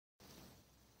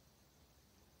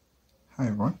Hi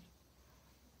everyone.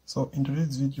 So in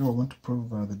today's video, I want to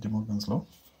prove the De Morgan's law.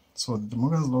 So the De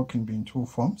Morgan's law can be in two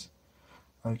forms.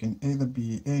 It can either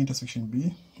be A intersection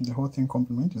B, the whole thing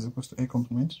complement is equals to A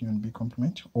complement union B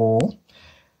complement, or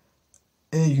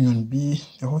A union B,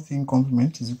 the whole thing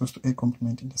complement is equals to A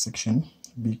complement intersection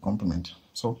B complement.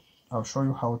 So I'll show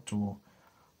you how to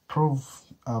prove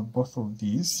both of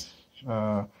these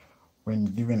when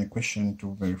given a question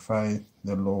to verify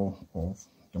the law of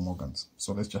De Morgan's.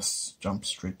 So let's just jump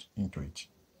straight into it.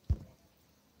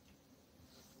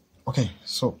 Okay,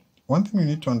 so one thing you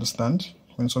need to understand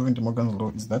when solving De Morgan's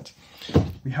law is that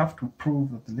we have to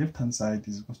prove that the left-hand side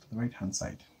is equal to the right-hand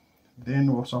side. Then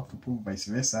we also have to prove vice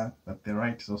versa, that the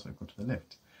right is also equal to the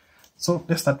left. So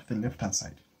let's start with the left-hand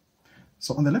side.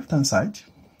 So on the left-hand side,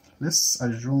 let's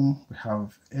assume we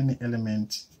have any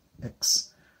element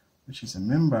x, which is a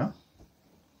member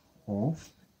of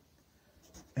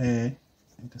A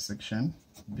intersection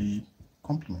B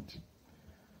complement.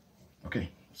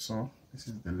 Okay, so this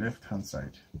is the left-hand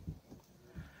side.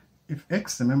 If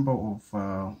x is a member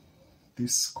of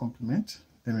this complement,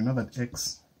 then we know that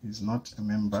x is not a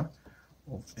member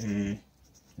of A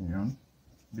union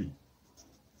B,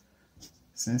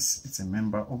 since it's a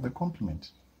member of the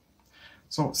complement.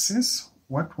 So since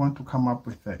what we want to come up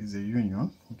with is a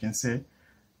union, we can say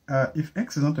if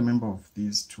x is not a member of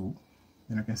these two,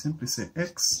 then we can simply say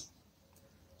x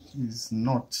is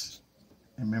not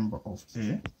a member of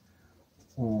A,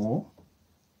 or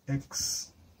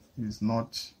x is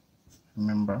not a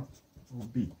member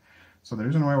of B. So the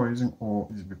reason why we're using or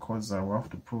is because we have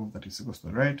to prove that it's equals to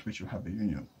the right, which will have a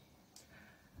union.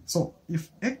 So if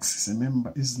x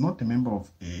is not a member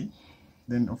of A,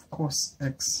 then of course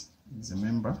x is a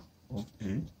member of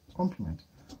A complement,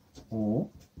 or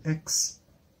x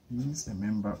is a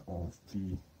member of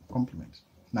B complement.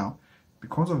 Now,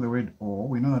 because of the word or,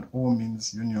 we know that or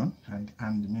means union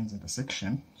and means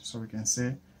intersection, so we can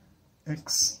say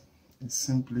x is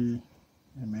simply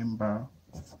a member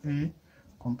of A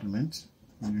complement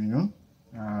union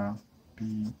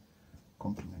B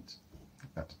complement,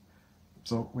 like that.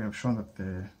 So we have shown that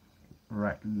the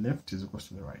left is equal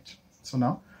to the right. So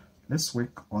now let's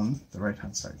work on the right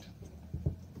hand side.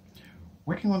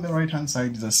 Working on the right hand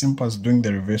side is as simple as doing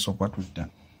the reverse of what we've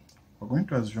done. We're going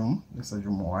to assume, let's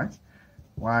assume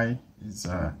y is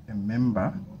a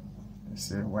member, let's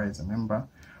say y is a member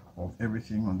of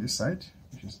everything on this side,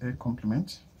 which is A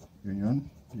complement union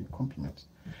B complement.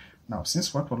 Now,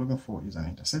 since what we're looking for is an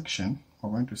intersection,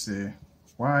 we're going to say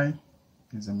y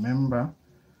is a member.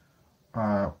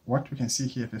 What we can see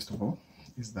here, first of all,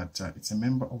 is that it's a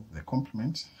member of the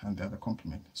complement and the other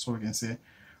complement. So we can say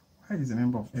y is a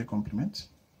member of A complement,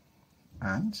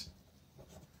 and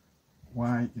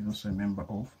y is also a member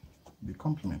of B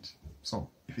complement. So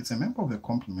if it's a member of the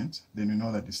complement, then we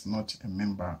know that it's not a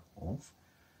member of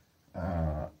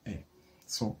A.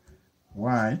 So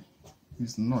y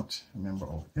is not a member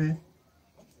of A,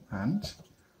 and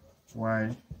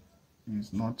y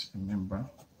is not a member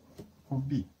of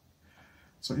B.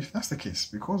 So if that's the case,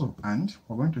 because of and,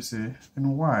 we're going to say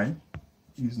then y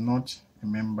is not a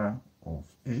member of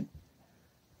A,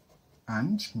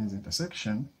 and means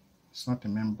intersection, it's not a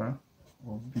member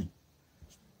of B.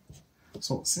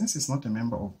 So since it's not a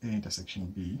member of A intersection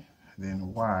B,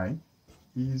 then y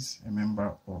is a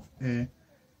member of A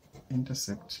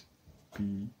intersect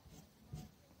B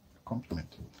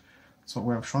complement. So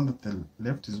we have shown that the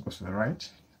left is equal to the right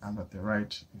and that the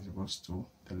right is equal to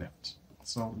the left.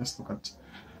 So let's look at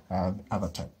the other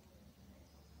type.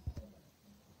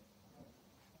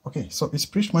 Okay, so it's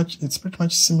pretty much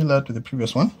similar to the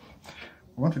previous one.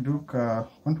 We want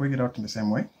to work it out in the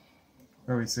same way,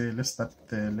 where we say, let's start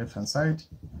the left hand side,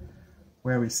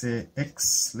 where we say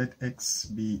x, let x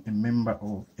be a member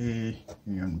of A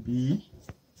union B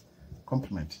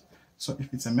complement. So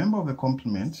if it's a member of the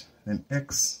complement, then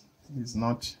x is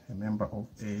not a member of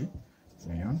A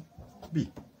union B.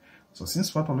 So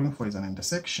since what we're looking for is an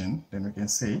intersection, then we can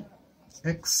say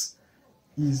x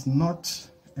is not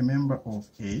a member of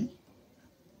A,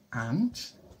 and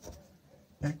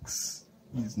x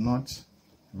is not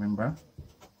a member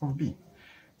of B.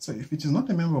 So if it is not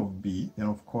a member of B, then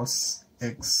of course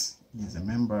x is a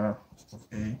member of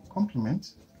A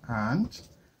complement, and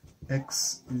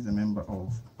x is a member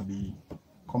of B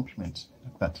complement,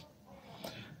 like that.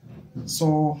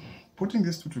 So putting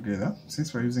these two together,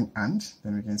 since we're using and,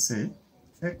 then we can say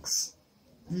x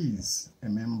is a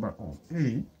member of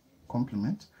A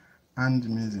complement, and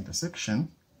means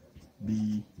intersection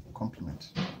B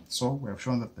complement. So we have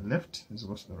shown that the left is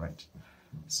equal to the right.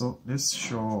 So let's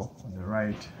show on the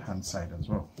right hand side as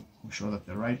well. We show that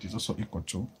the right is also equal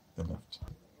to the left.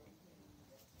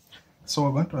 So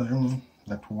we're going to assume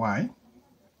that Y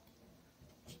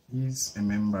is a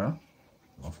member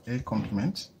of A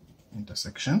complement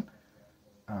intersection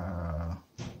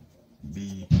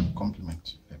B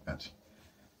complement, like that.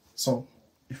 So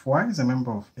if Y is a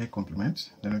member of A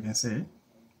complement, then we can say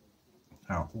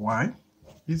Y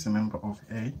is a member of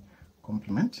A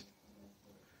complement,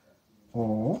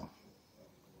 or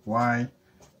Y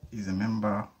is a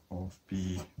member of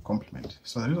B complement.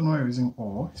 So the reason why we're using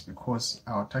or is because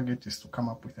our target is to come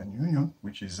up with an union,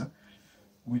 which is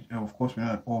of course we know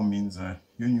that or means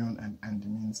union and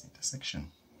means intersection.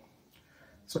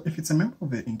 So if it's a member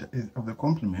of the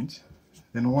complement,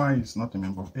 then Y is not a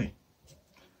member of A,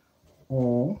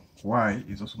 or Y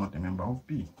is also not a member of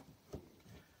B.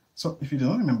 So if it is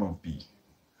not a member of B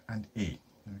and A,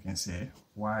 then we can say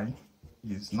Y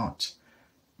is not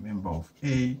a member of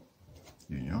A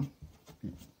union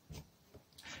B.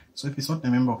 So if it's not a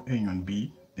member of A union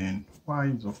B, then Y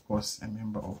is of course a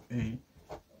member of A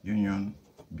union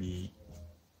B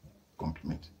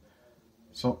complement.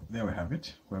 So there we have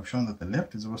it. We have shown that the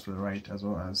left is equals to the right, as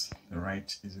well as the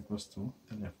right is equals to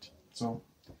the left. So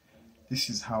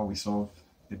this is how we solve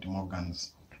the De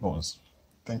Morgan's laws.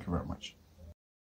 Thank you very much.